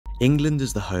England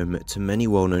is the home to many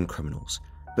well-known criminals,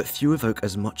 but few evoke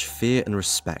as much fear and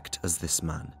respect as this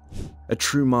man. A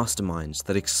true mastermind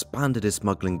that expanded his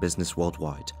smuggling business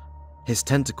worldwide. His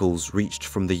tentacles reached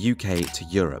from the UK to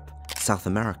Europe, South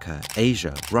America,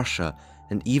 Asia, Russia,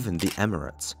 and even the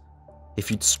Emirates.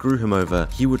 If you'd screw him over,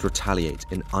 he would retaliate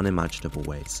in unimaginable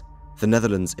ways. The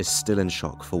Netherlands is still in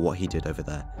shock for what he did over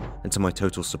there, and to my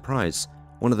total surprise,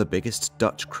 one of the biggest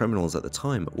Dutch criminals at the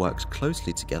time worked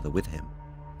closely together with him.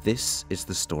 This is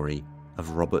the story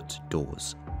of Robert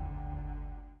Dawes.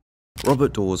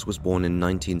 Robert Dawes was born in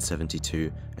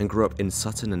 1972 and grew up in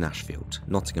Sutton-in-Ashfield,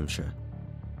 Nottinghamshire.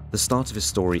 The start of his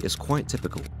story is quite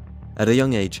typical. At a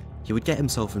young age, he would get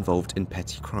himself involved in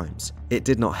petty crimes. It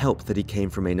did not help that he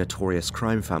came from a notorious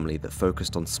crime family that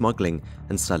focused on smuggling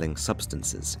and selling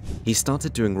substances. He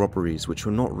started doing robberies which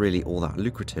were not really all that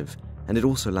lucrative, and it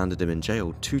also landed him in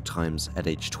jail 2 times at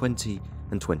age 20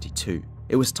 and 22.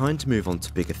 It was time to move on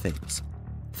to bigger things.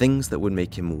 Things that would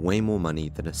make him way more money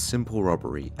than a simple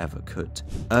robbery ever could.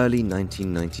 Early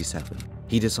 1997,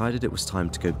 he decided it was time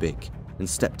to go big and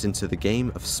stepped into the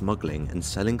game of smuggling and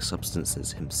selling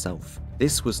substances himself.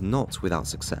 This was not without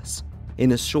success.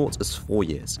 In as short as 4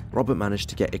 years, Robert managed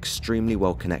to get extremely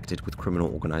well connected with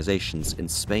criminal organizations in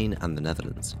Spain and the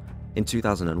Netherlands. In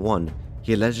 2001,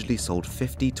 he allegedly sold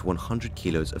 50 to 100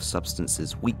 kilos of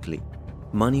substances weekly.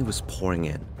 Money was pouring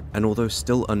in, and although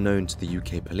still unknown to the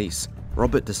UK police,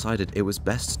 Robert decided it was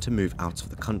best to move out of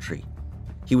the country.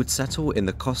 He would settle in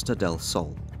the Costa del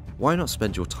Sol. Why not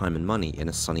spend your time and money in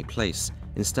a sunny place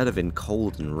instead of in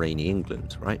cold and rainy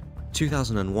England, right?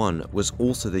 2001 was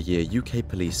also the year UK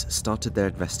police started their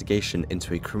investigation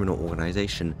into a criminal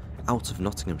organisation out of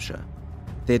Nottinghamshire.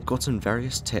 They had gotten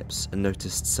various tips and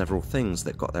noticed several things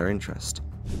that got their interest.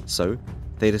 So,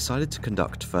 they decided to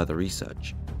conduct further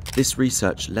research. This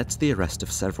research led to the arrest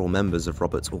of several members of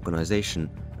Robert's organisation,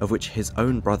 of which his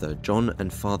own brother John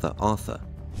and father Arthur.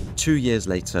 2 years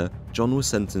later, John was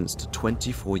sentenced to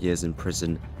 24 years in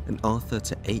prison and Arthur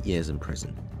to 8 years in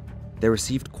prison. They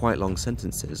received quite long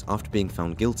sentences after being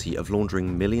found guilty of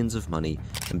laundering millions of money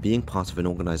and being part of an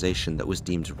organisation that was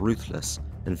deemed ruthless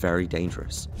and very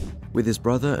dangerous. With his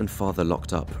brother and father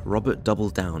locked up, Robert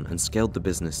doubled down and scaled the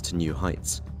business to new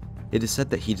heights. It is said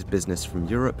that he did business from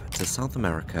Europe to South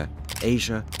America,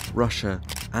 Asia, Russia,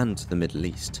 and the Middle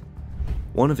East.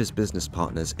 One of his business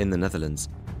partners in the Netherlands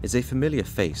is a familiar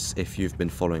face if you've been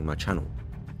following my channel.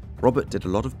 Robert did a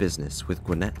lot of business with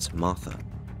Gwenette Martha.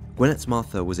 Gwenette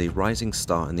Martha was a rising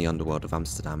star in the underworld of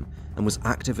Amsterdam and was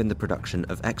active in the production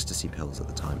of ecstasy pills at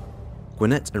the time.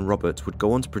 Gwenette and Robert would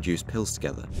go on to produce pills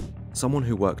together. Someone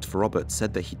who worked for Robert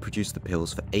said that he'd produced the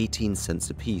pills for 18 cents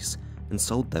a piece and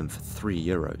sold them for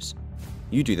 €3.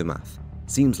 You do the math.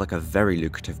 Seems like a very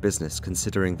lucrative business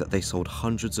considering that they sold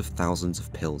hundreds of thousands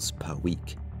of pills per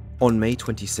week. On May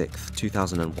 26,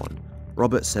 2001,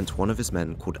 Robert sent one of his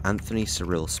men called Anthony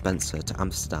Cyril Spencer to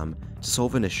Amsterdam to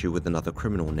solve an issue with another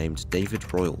criminal named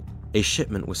David Royal. A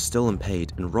shipment was still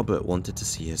unpaid and Robert wanted to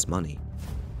see his money.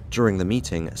 During the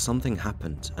meeting, something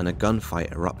happened and a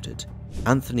gunfight erupted.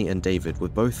 Anthony and David were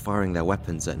both firing their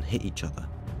weapons and hit each other.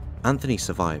 Anthony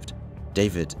survived.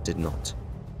 David did not.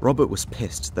 Robert was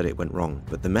pissed that it went wrong,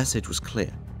 but the message was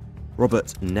clear.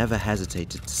 Robert never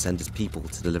hesitated to send his people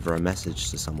to deliver a message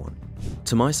to someone.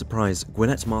 To my surprise,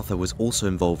 Gwenette Martha was also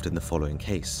involved in the following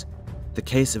case. The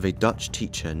case of a Dutch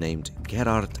teacher named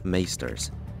Gerard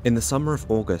Meesters. In the summer of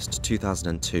August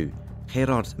 2002,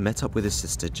 Gerard met up with his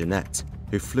sister Jeanette,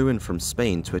 who flew in from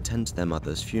Spain to attend their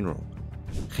mother's funeral.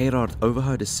 Gerard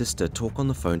overheard his sister talk on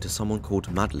the phone to someone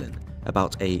called Madeleine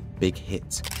about a big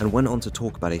hit, and went on to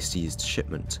talk about a seized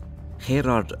shipment.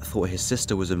 Gerard thought his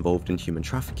sister was involved in human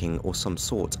trafficking or some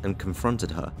sort and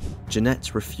confronted her.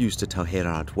 Jeanette refused to tell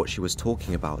Gerard what she was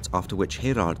talking about, after which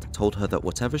Gerard told her that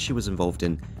whatever she was involved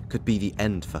in could be the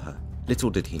end for her.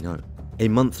 Little did he know. A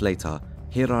month later,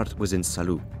 Gerard was in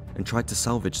Salou and tried to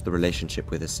salvage the relationship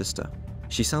with his sister.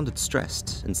 She sounded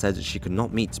stressed and said that she could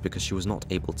not meet because she was not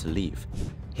able to leave.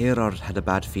 Gerard had a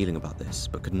bad feeling about this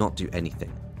but could not do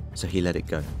anything, so he let it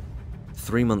go.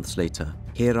 3 months later,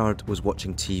 Gerard was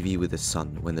watching TV with his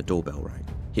son when the doorbell rang.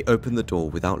 He opened the door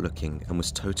without looking and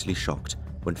was totally shocked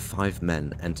when 5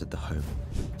 men entered the home.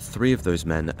 3 of those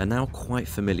men are now quite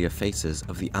familiar faces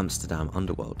of the Amsterdam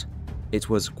underworld. It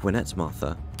was Gwenette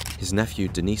Martha, his nephew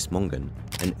Denise Mongan,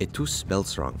 and Etus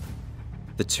Belsrang.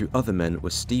 The 2 other men were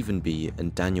Stephen B.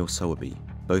 and Daniel Sowerby,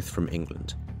 both from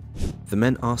England. The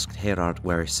men asked Gerard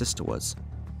where his sister was.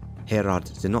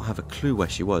 Gerard did not have a clue where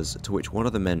she was, to which one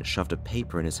of the men shoved a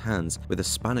paper in his hands with a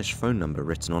Spanish phone number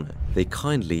written on it. They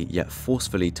kindly yet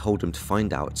forcefully told him to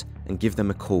find out and give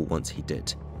them a call once he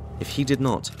did. If he did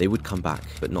not, they would come back,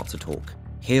 but not to talk.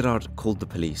 Gerard called the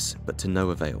police, but to no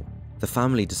avail. The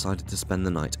family decided to spend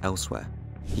the night elsewhere.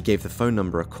 He gave the phone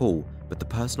number a call, but the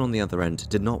person on the other end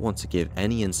did not want to give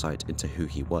any insight into who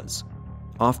he was.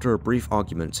 After a brief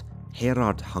argument,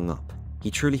 Gerard hung up. He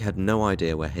truly had no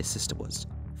idea where his sister was.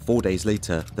 4 days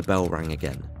later, the bell rang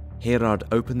again. Gerard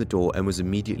opened the door and was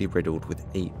immediately riddled with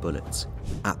 8 bullets.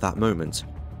 At that moment,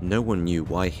 no one knew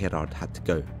why Gerard had to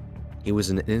go. He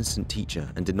was an innocent teacher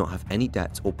and did not have any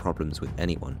debts or problems with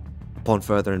anyone. Upon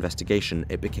further investigation,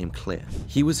 it became clear.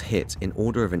 He was hit in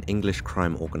order of an English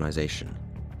crime organisation,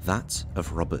 that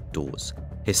of Robert Dawes.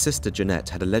 His sister Jeanette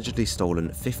had allegedly stolen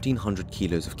 1,500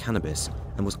 kilos of cannabis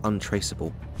and was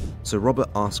untraceable, so Robert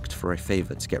asked for a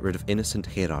favour to get rid of innocent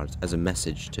Gerard as a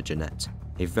message to Jeanette.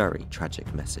 A very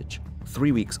tragic message.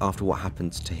 3 weeks after what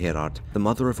happened to Gerard, the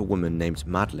mother of a woman named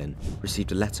Madeleine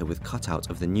received a letter with cutout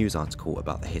of the news article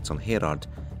about the hit on Gerard,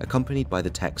 accompanied by the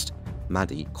text,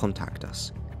 "Maddie, contact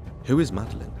us." Who is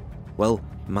Madeleine? Well,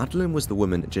 Madeleine was the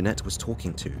woman Jeanette was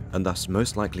talking to, and thus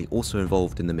most likely also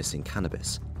involved in the missing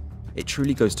cannabis. It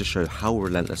truly goes to show how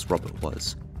relentless Robert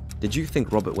was. Did you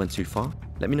think Robert went too far?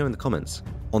 Let me know in the comments.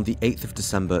 On the 8th of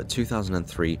December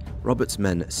 2003, Robert's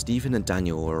men Stephen and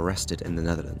Daniel were arrested in the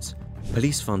Netherlands.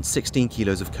 Police found 16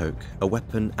 kilos of coke, a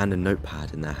weapon and a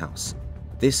notepad in their house.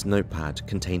 This notepad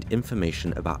contained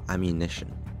information about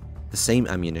ammunition, the same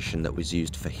ammunition that was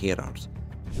used for Gerard.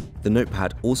 The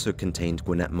notepad also contained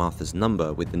Gwenette Martha's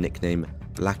number with the nickname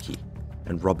Blackie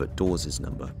and Robert Dawes'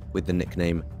 number with the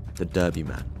nickname the Derby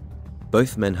Man.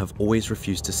 Both men have always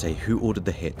refused to say who ordered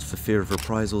the hit for fear of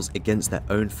reprisals against their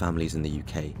own families in the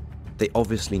UK. They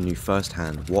obviously knew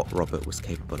firsthand what Robert was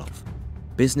capable of.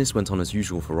 Business went on as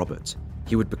usual for Robert.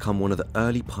 He would become one of the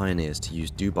early pioneers to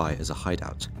use Dubai as a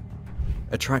hideout.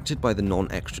 Attracted by the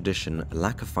non-extradition,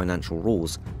 lack of financial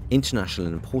rules, international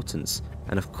importance,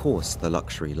 and of course the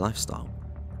luxury lifestyle,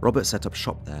 Robert set up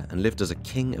shop there and lived as a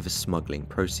king of his smuggling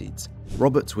proceeds.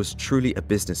 Robert was truly a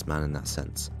businessman in that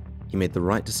sense. He made the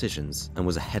right decisions and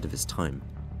was ahead of his time.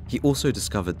 He also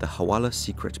discovered the Hawala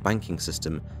secret banking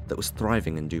system that was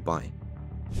thriving in Dubai.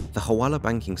 The Hawala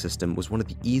banking system was one of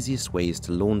the easiest ways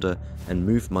to launder and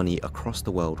move money across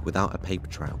the world without a paper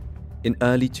trail. In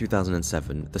early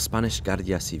 2007, the Spanish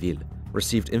Guardia Civil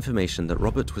received information that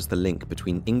Robert was the link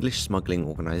between English smuggling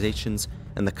organizations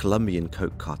and the Colombian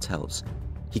coke cartels.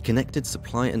 He connected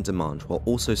supply and demand while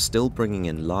also still bringing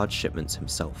in large shipments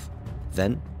himself.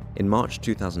 Then, in March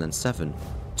 2007,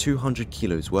 200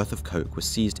 kilos worth of coke was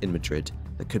seized in Madrid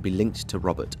that could be linked to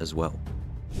Robert as well.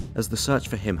 As the search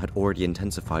for him had already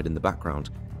intensified in the background,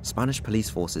 Spanish police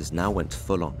forces now went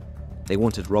full on. They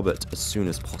wanted Robert as soon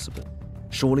as possible.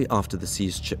 Shortly after the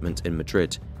seized shipment in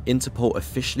Madrid, Interpol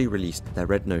officially released their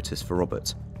red notice for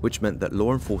Robert, which meant that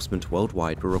law enforcement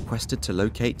worldwide were requested to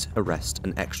locate, arrest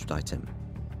and extradite him.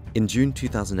 In June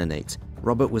 2008,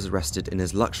 Robert was arrested in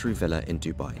his luxury villa in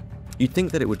Dubai. You'd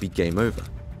think that it would be game over.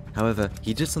 However,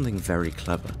 he did something very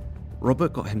clever.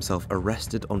 Robert got himself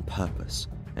arrested on purpose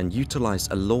and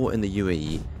utilized a law in the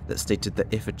UAE that stated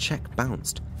that if a check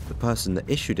bounced, the person that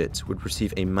issued it would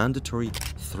receive a mandatory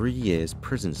 3 years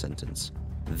prison sentence.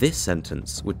 This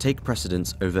sentence would take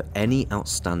precedence over any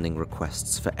outstanding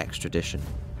requests for extradition.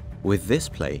 With this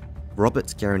play,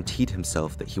 Robert guaranteed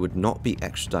himself that he would not be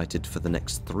extradited for the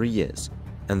next 3 years,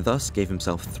 and thus gave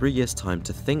himself 3 years' time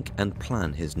to think and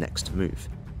plan his next move.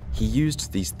 He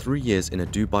used these 3 years in a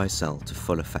Dubai cell to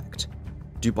full effect.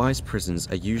 Dubai's prisons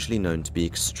are usually known to be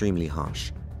extremely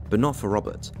harsh, but not for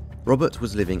Robert. Robert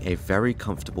was living a very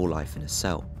comfortable life in his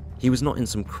cell. He was not in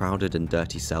some crowded and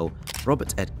dirty cell.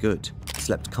 Robert ate good,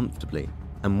 slept comfortably,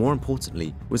 and more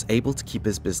importantly, was able to keep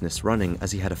his business running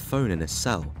as he had a phone in his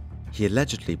cell. He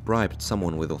allegedly bribed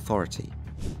someone with authority.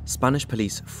 Spanish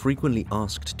police frequently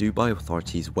asked Dubai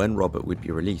authorities when Robert would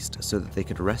be released so that they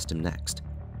could arrest him next.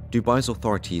 Dubai's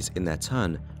authorities, in their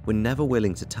turn, were never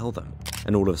willing to tell them,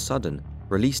 and all of a sudden,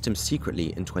 released him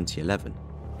secretly in 2011.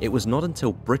 It was not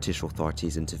until British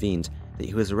authorities intervened that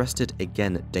he was arrested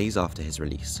again days after his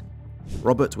release.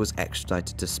 Robert was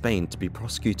extradited to Spain to be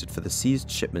prosecuted for the seized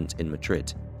shipment in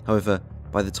Madrid. However,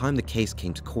 by the time the case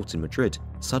came to court in Madrid,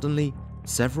 suddenly,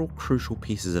 several crucial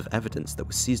pieces of evidence that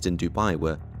were seized in Dubai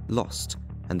were lost,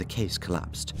 and the case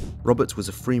collapsed. Robert was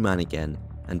a free man again,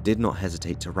 and did not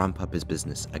hesitate to ramp up his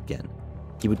business again.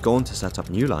 He would go on to set up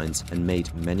new lines and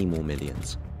made many more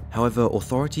millions. However,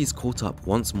 authorities caught up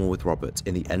once more with Robert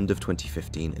in the end of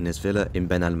 2015 in his villa in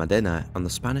Benalmádena on the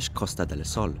Spanish Costa del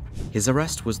Sol. His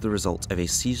arrest was the result of a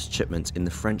seized shipment in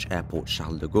the French airport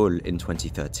Charles de Gaulle in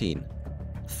 2013.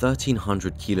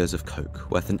 1,300 kilos of coke,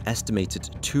 worth an estimated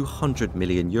 €200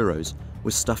 million,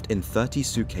 was stuffed in 30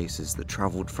 suitcases that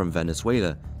travelled from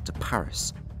Venezuela to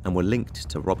Paris and were linked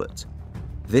to Robert.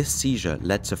 This seizure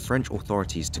led to French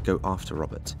authorities to go after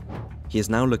Robert. He is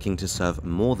now looking to serve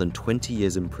more than 20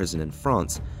 years in prison in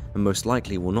France and most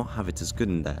likely will not have it as good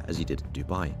in there as he did in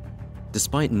Dubai.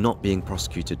 Despite not being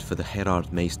prosecuted for the Gerard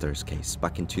Meesters case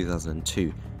back in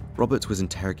 2002, Robert was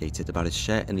interrogated about his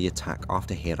share in the attack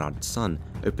after Gerard's son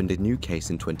opened a new case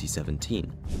in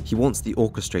 2017. He wants the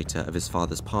orchestrator of his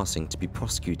father's passing to be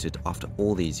prosecuted after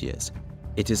all these years.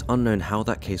 It is unknown how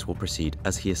that case will proceed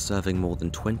as he is serving more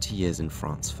than 20 years in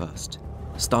France first.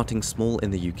 Starting small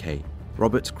in the UK,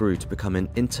 Robert grew to become an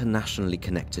internationally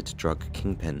connected drug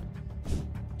kingpin.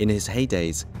 In his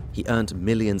heydays, he earned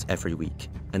millions every week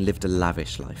and lived a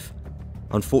lavish life.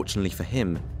 Unfortunately for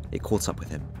him, it caught up with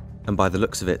him, and by the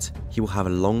looks of it, he will have a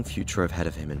long future ahead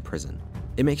of him in prison.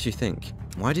 It makes you think,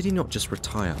 why did he not just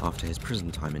retire after his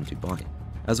prison time in Dubai?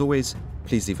 As always,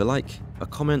 please leave a like, a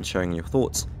comment sharing your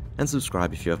thoughts, and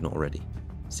subscribe if you have not already.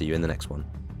 See you in the next one.